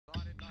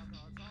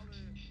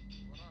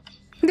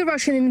The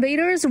Russian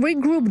invaders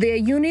regroup their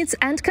units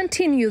and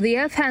continue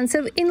their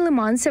offensive in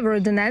Liman,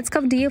 Severodonetsk,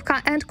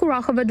 Avdiivka and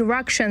Kurakhove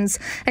directions.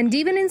 And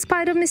even in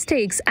spite of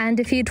mistakes and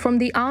defeat from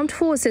the armed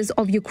forces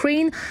of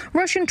Ukraine,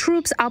 Russian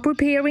troops are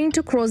preparing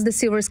to cross the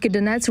Siversky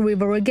Donets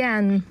river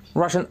again.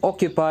 Russian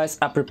occupiers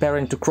are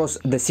preparing to cross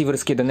the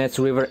Siversky Donets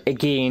river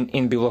again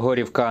in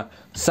Bilohorivka.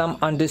 Some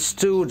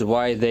understood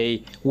why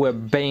they were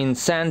being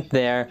sent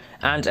there,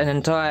 and an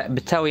entire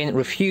battalion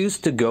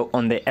refused to go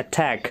on the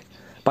attack.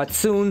 But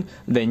soon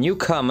the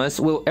newcomers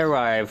will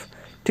arrive.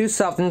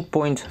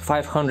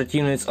 2,500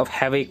 units of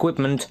heavy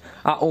equipment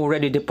are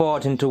already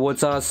departing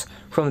towards us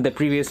from the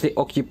previously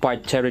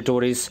occupied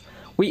territories.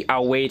 We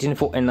are waiting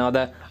for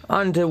another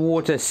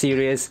underwater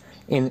series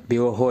in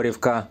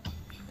Bilohorivka.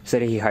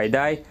 Serhiy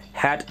Haidai,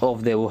 head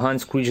of the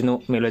Luhansk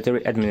Regional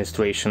Military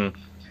Administration.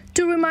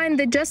 To remind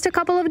that just a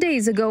couple of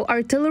days ago,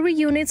 artillery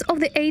units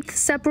of the 8th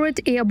Separate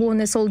Airborne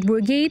Assault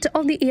Brigade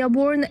of the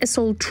Airborne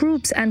Assault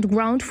Troops and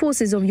Ground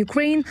Forces of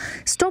Ukraine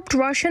stopped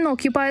Russian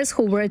occupiers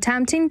who were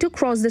attempting to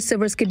cross the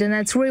Siversky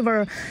Donets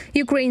River.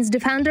 Ukraine's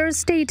defenders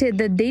stated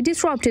that they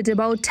disrupted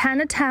about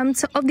 10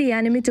 attempts of the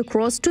enemy to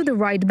cross to the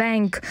right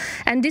bank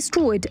and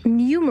destroyed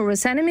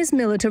numerous enemy's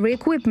military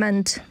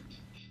equipment.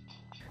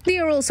 They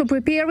are also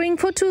preparing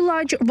for 2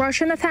 large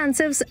Russian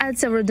offensives at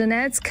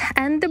Severodonetsk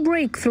and the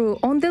breakthrough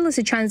on the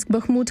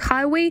Lysychansk-Bakhmut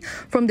highway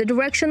from the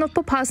direction of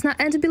Popasna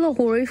and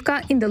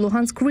Bilohorivka in the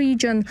Luhansk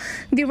region.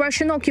 The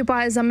Russian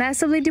occupiers are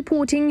massively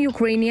deporting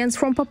Ukrainians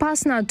from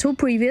Popasna to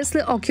previously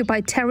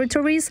occupied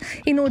territories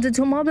in order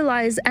to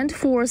mobilize and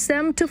force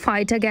them to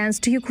fight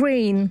against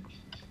Ukraine.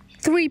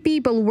 3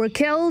 people were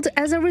killed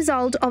as a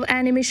result of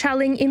enemy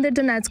shelling in the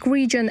Donetsk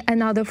region.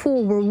 Another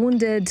 4 were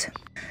wounded.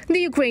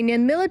 The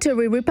Ukrainian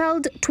military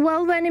repelled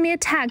 12 enemy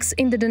attacks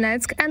in the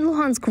Donetsk and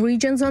Luhansk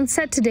regions on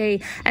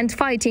Saturday, and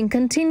fighting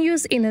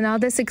continues in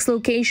another 6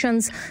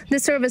 locations. The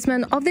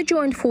servicemen of the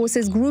Joint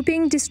Forces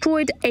grouping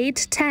destroyed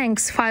 8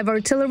 tanks, 5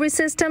 artillery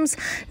systems,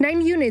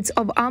 9 units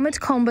of armored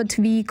combat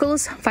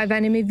vehicles, 5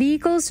 enemy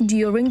vehicles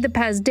during the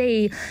past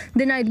day.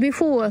 The night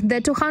before,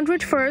 the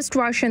 201st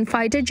Russian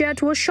fighter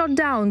jet was shot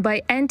down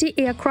by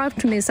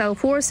anti-aircraft missile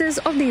forces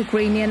of the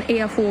Ukrainian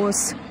Air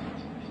Force.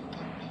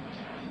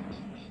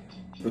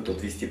 The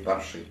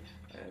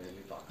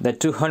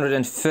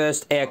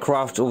 201st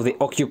aircraft of the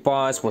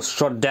occupiers was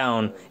shot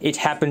down. It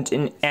happened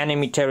in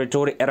enemy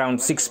territory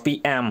around 6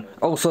 p.m.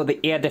 Also, the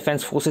air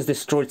defense forces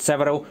destroyed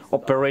several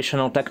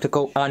operational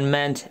tactical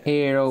unmanned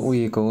aerial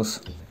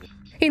vehicles.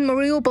 In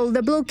Mariupol,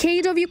 the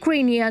blockade of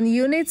Ukrainian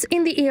units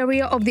in the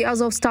area of the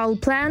Azovstal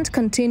plant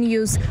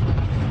continues.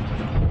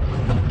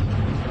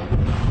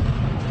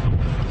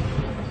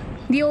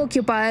 The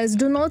occupiers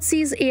do not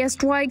cease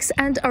airstrikes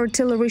and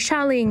artillery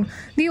shelling.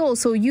 They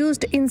also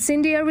used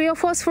incendiary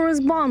phosphorus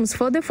bombs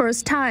for the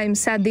first time,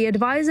 said the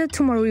advisor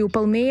to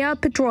Mariupol Mayor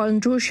Petro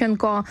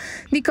Andrushenko.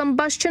 The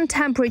combustion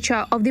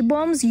temperature of the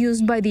bombs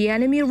used by the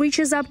enemy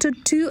reaches up to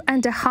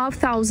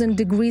 2,500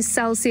 degrees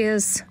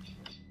Celsius.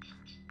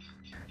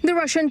 The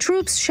Russian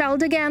troops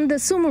shelled again the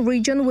Sumy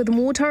region with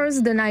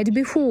mortars the night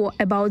before.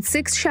 About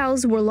 6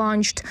 shells were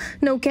launched.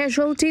 No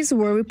casualties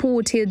were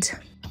reported.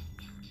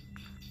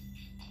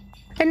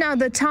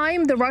 Another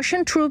time, the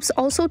Russian troops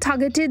also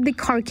targeted the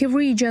Kharkiv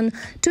region.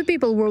 2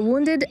 people were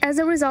wounded as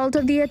a result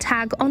of the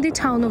attack on the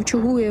town of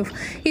Chuguyev.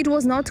 It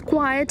was not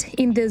quiet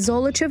in the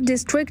Zolochev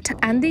district,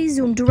 and the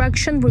Izum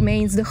direction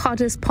remains the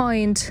hottest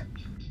point.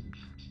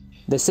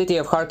 The city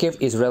of Kharkiv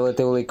is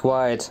relatively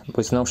quiet,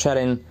 with no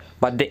shelling,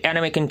 but the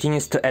enemy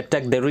continues to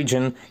attack the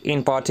region.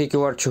 In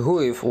particular,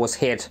 Chuguyev was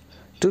hit.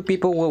 2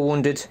 people were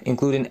wounded,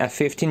 including a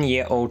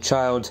 15-year-old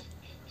child.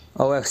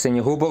 Oleg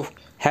Senegubov,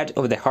 head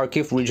of the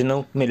Kharkiv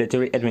Regional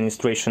Military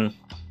Administration.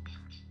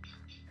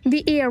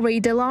 The air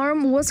raid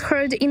alarm was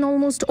heard in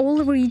almost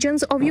all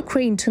regions of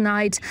Ukraine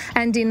tonight,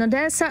 and in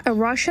Odessa a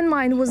Russian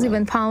mine was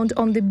even found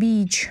on the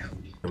beach.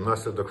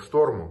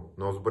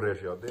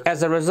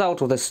 As a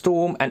result of the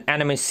storm, an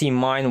enemy sea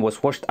mine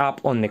was washed up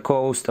on the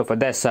coast of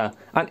Odessa.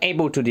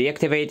 Unable to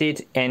deactivate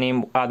it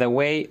any other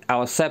way,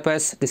 our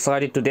sappers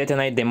decided to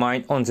detonate the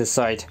mine on the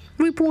site.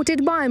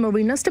 Reported by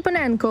Marina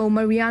Stepanenko,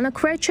 Mariana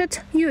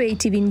Krechet,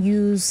 UATV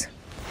News.